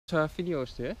Video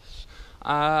is this?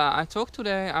 I talked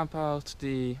today about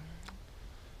the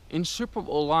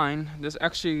insuperable line. That's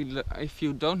actually, if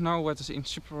you don't know what the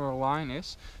insuperable line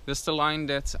is, that's the line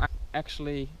that I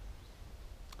actually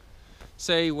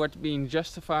say what being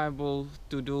justifiable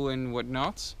to do and what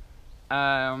not,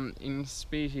 in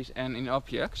species and in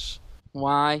objects.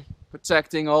 Why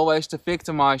protecting always the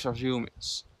victimizers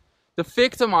humans? The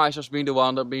victimizers being the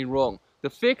one that being wrong. The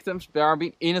victims are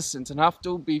being innocent and have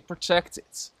to be protected.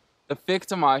 The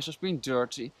victimizers being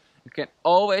dirty and can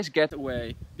always get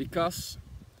away because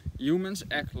humans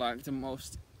act like the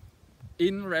most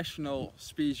irrational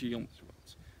species on this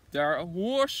world. They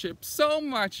worship so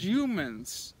much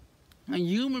humans and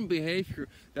human behavior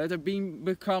that they're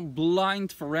become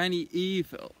blind for any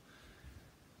evil.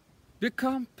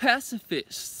 Become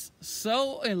pacifists,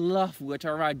 so in love with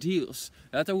our ideals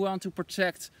that they want to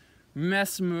protect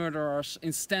mass murderers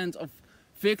instead of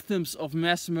victims of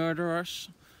mass murderers,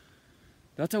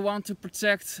 that they want to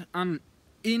protect an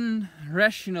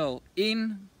irrational,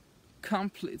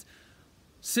 incomplete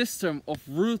system of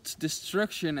root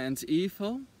destruction and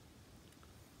evil.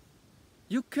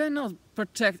 You cannot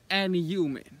protect any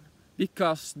human,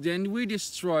 because then we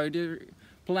destroy the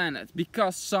planet,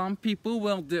 because some people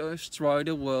will destroy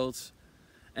the world,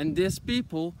 and these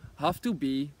people have to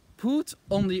be put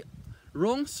on the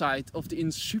wrong side of the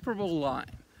insuperable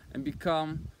line and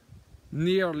become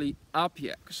nearly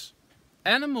objects.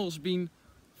 Animals being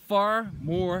far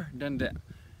more than them,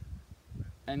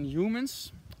 and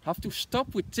humans have to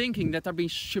stop with thinking that they're being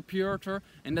superior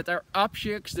and that our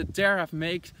objects that they have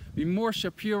made be more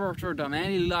superior than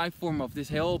any life form of this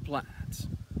whole planet.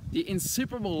 The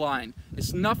insuperable line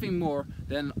is nothing more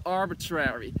than an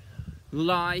arbitrary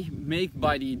lie made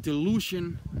by the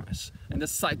delusion and the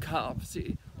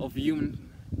psychopathy of human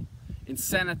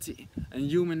insanity and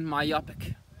human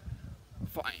myopic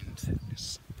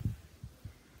findings.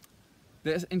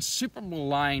 The insuperable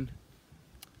line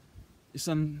is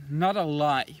another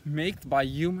lie made by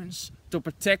humans to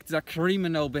protect their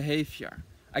criminal behavior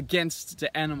against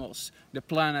the animals, the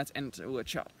planet and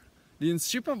each other. The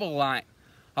insuperable line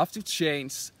have to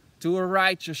change to a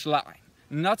righteous line,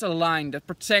 not a line that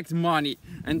protects money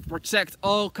and protects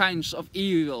all kinds of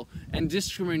evil and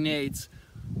discriminates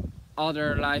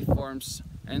other life forms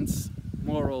and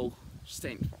moral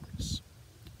standpoints.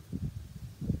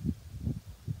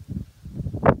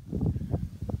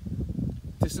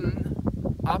 It is an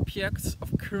object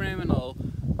of criminal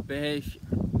behavior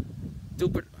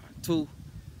to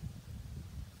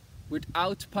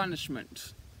without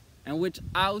punishment and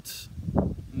without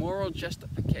moral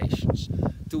justifications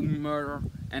to murder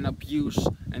and abuse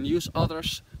and use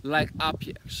others like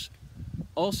objects.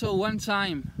 Also, one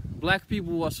time black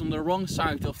people was on the wrong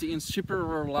side of the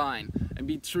insuperable line and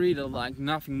be treated like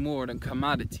nothing more than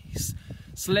commodities.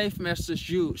 Slave masters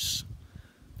use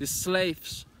the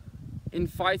slaves in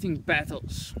fighting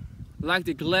battles like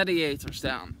the gladiators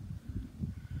done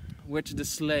with the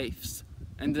slaves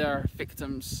and their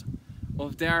victims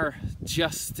of their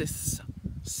justice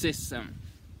system,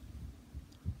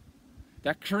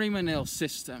 their criminal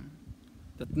system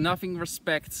that nothing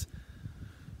respects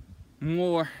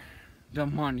more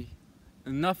than money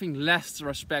and nothing less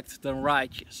respects than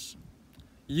righteous.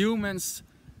 Humans,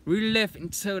 we live in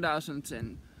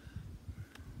 2016.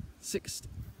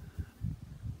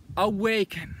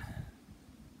 Awaken.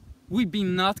 We be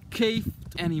not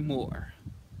caved anymore.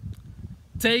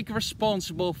 Take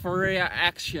responsible for your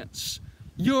actions.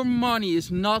 Your money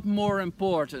is not more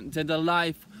important than the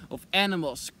life of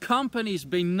animals. Companies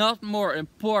be not more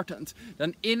important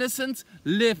than innocent,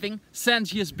 living,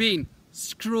 sentient being.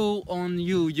 Screw on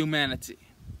you, humanity,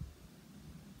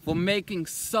 for making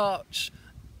such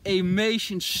a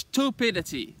Mason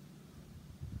stupidity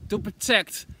to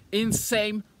protect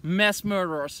insane mass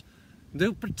murderers,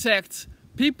 to protect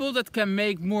people that can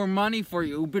make more money for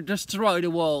you but destroy the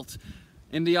world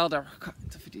in the other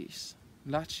kind of these.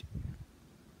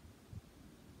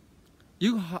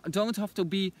 You don't have to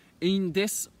be in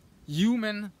this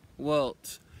human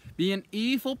world, be an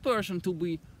evil person to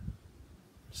be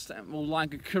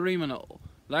like a criminal,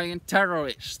 like a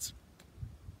terrorist.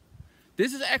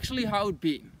 This is actually how it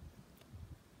been.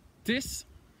 This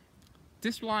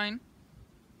line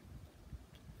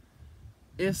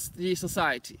is the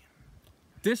society.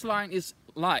 This line is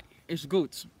lie, is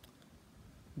good.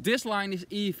 This line is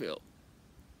evil.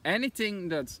 Anything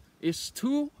that is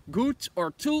too good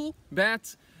or too bad,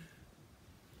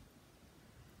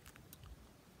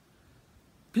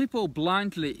 people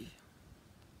blindly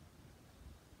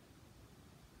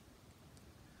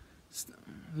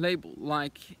label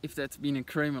like if that's been a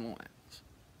criminal act.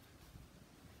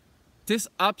 is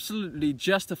absolutely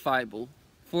justifiable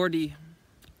for the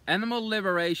animal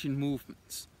liberation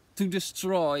movements to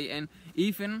destroy, and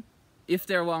even if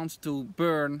they want to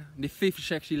burn, the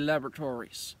vivisection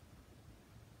laboratories.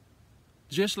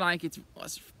 Just like it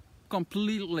was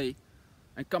completely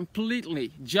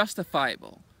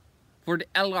justifiable for the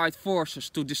Allied forces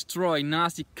to destroy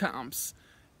Nazi camps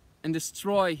and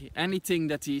destroy anything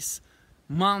that these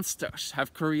monsters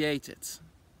have created.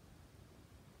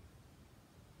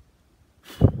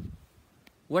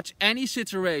 Watch any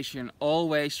situation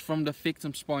always from the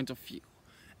victim's point of view.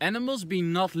 Animals be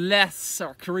not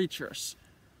lesser creatures.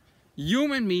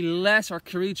 Human be lesser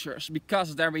creatures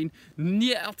because they're being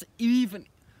not even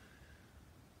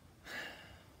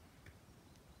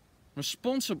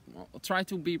responsible, try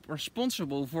to be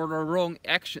responsible for their wrong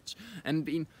actions, and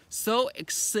being so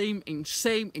insane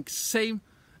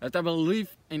that I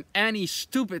believe in any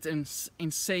stupid and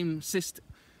insane system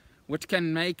which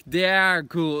can make their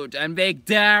good and make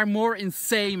their more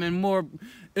insane and more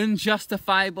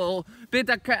unjustifiable, but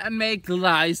I can make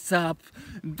lies up.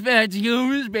 But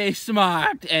humans be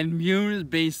smart, and humans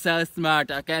be so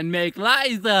smart I can make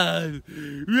lies up.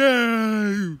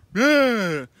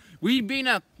 We've been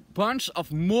a bunch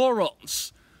of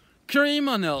morons,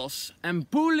 criminals and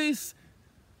bullies,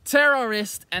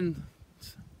 terrorists and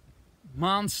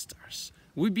monsters.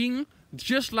 We've been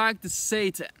just like the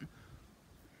Satan.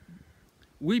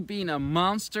 We've been a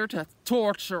monster that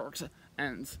tortured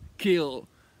and killed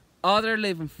other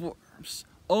living forms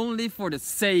only for the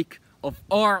sake of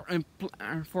our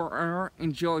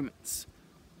enjoyments.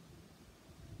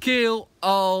 Kill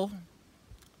all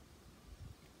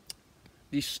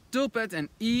these stupid and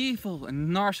evil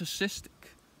and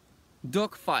narcissistic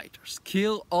dog fighters.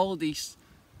 Kill all these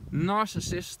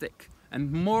narcissistic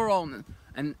and moron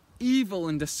and evil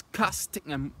and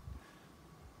disgusting and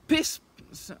piss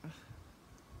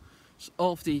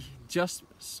of the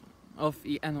justice of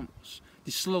the animals,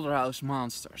 the slaughterhouse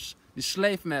monsters, the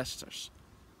slave masters.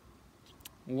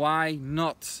 Why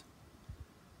not?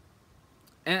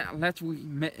 And let we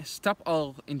stop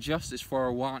all injustice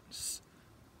for once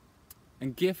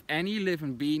and give any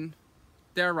living being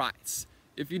their rights.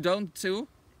 If you don't do,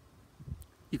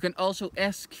 you can also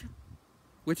ask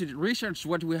with the research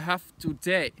what we have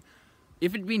today,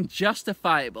 if it been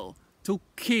justifiable to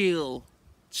kill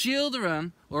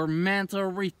children or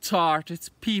mental retarded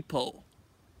people.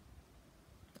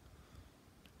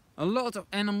 A lot of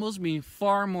animals being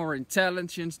far more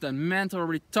intelligent than mental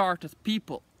retarded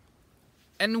people,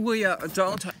 and we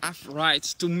don't have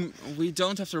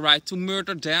the right to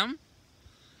murder them,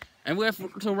 and we have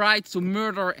the right to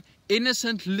murder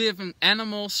innocent living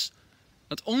animals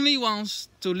that only wants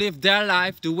to live their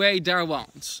life the way they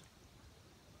want.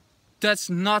 That's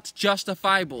not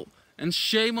justifiable, and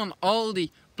shame on all the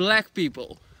black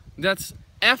people that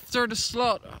after the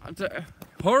slaughter, the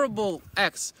horrible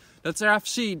acts that they have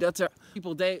seen, that the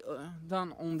people they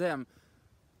done on them,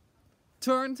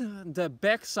 turned the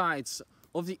backsides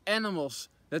of the animals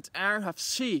that I have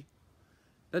seen,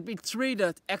 that be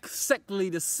treated exactly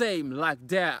the same like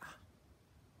that.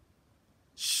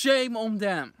 Shame on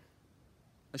them.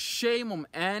 A shame on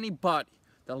anybody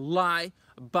that lie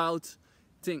about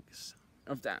things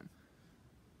of them.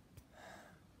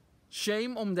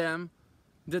 Shame on them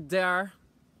that they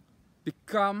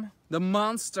become the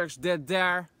monsters that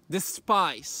they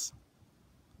despise.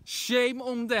 Shame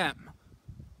on them.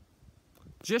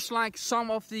 Just like some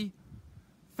of the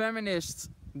feminists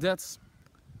that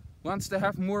wants to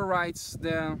have more rights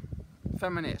than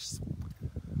feminists,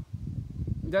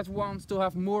 that wants to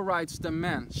have more rights than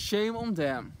men. Shame on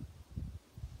them.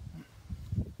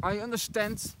 I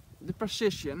understand the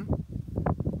position,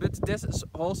 but this is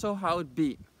also how it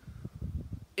be.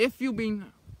 If you've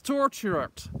been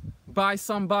tortured by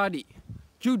somebody,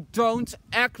 you don't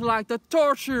act like the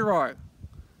torturer.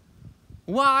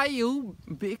 Why you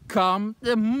become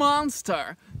the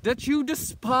monster that you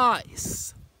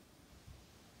despise?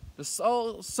 There's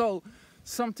also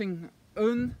something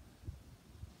that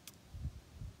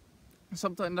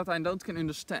I don't can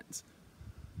understand.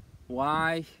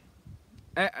 Why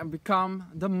become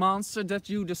the monster that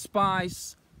you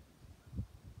despise?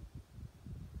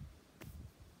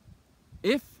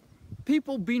 If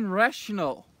people being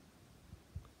rational,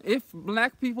 if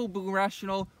black people being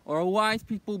rational, or white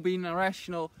people being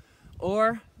irrational,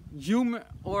 or human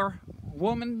or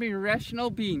women being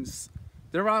rational beings,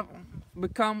 they have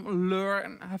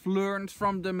learned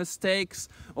from the mistakes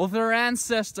of their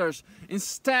ancestors,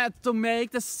 instead to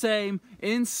make the same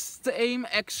excuses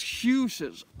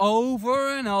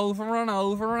over and over and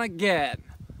over again.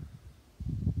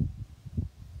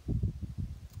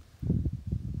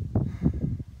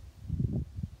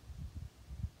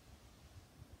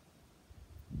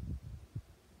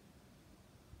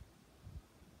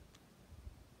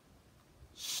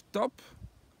 Stop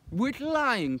with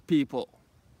lying, people.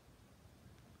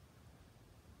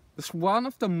 It's one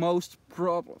of the most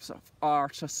problems of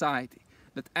our society,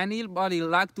 that anybody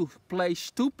like to play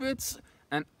stupid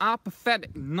and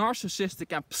apathetic,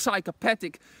 narcissistic and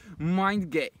psychopathic mind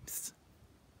games.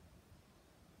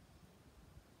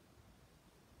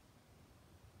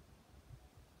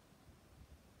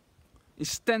 It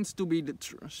stands to be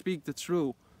speak the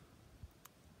truth.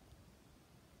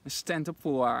 And stand up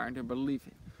for what they believe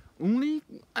in. Only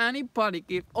anybody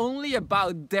give only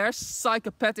about their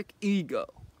psychopathic ego.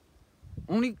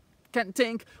 Only can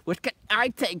think, what can I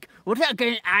take? What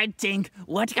can I think?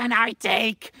 What can I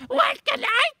take? What can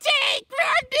I take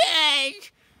for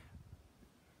this?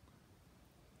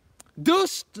 Do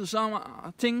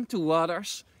something to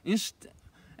others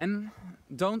and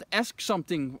don't ask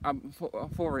something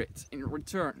for it in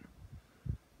return.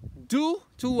 Do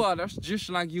to others just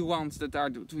like you want that I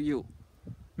do to you.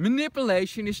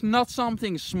 Manipulation is not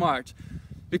something smart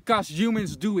because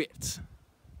humans do it.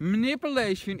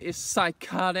 Manipulation is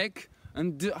psychotic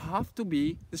and have to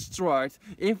be destroyed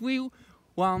if we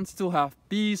want to have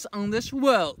peace on this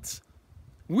world.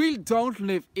 We don't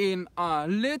live in a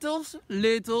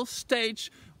little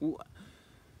stage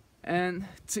and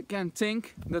can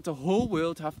think that the whole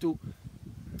world have to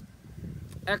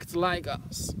act like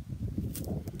us.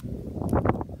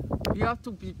 We have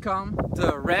to become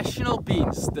the rational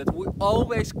beings that we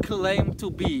always claim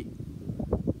to be.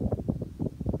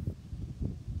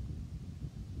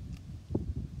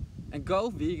 And go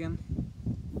vegan.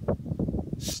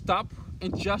 Stop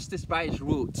injustice by its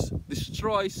roots.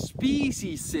 Destroy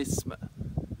speciesism.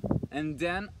 And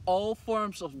then all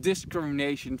forms of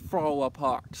discrimination fall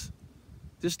apart.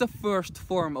 This is the first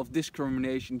form of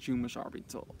discrimination humans are being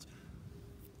told.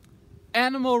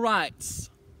 Animal rights.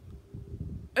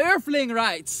 Earthling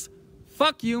rights.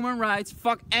 Fuck human rights.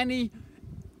 Fuck any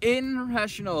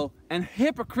irrational and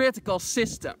hypocritical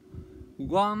system.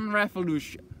 One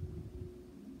revolution.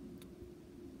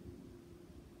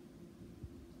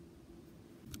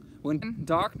 When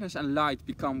darkness and light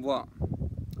become one,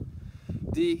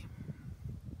 the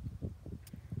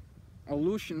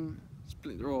illusion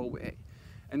split away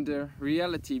and the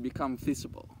reality become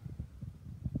visible.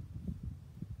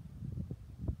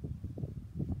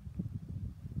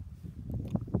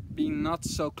 Be not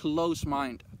so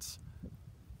close-minded.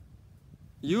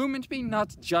 Humans be not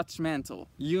judgmental.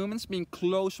 Humans being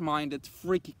close-minded,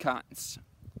 freaky kinds.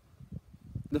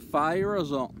 The fire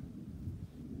is on.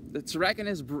 The dragon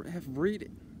is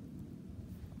breathing.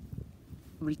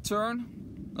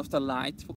 Return of the light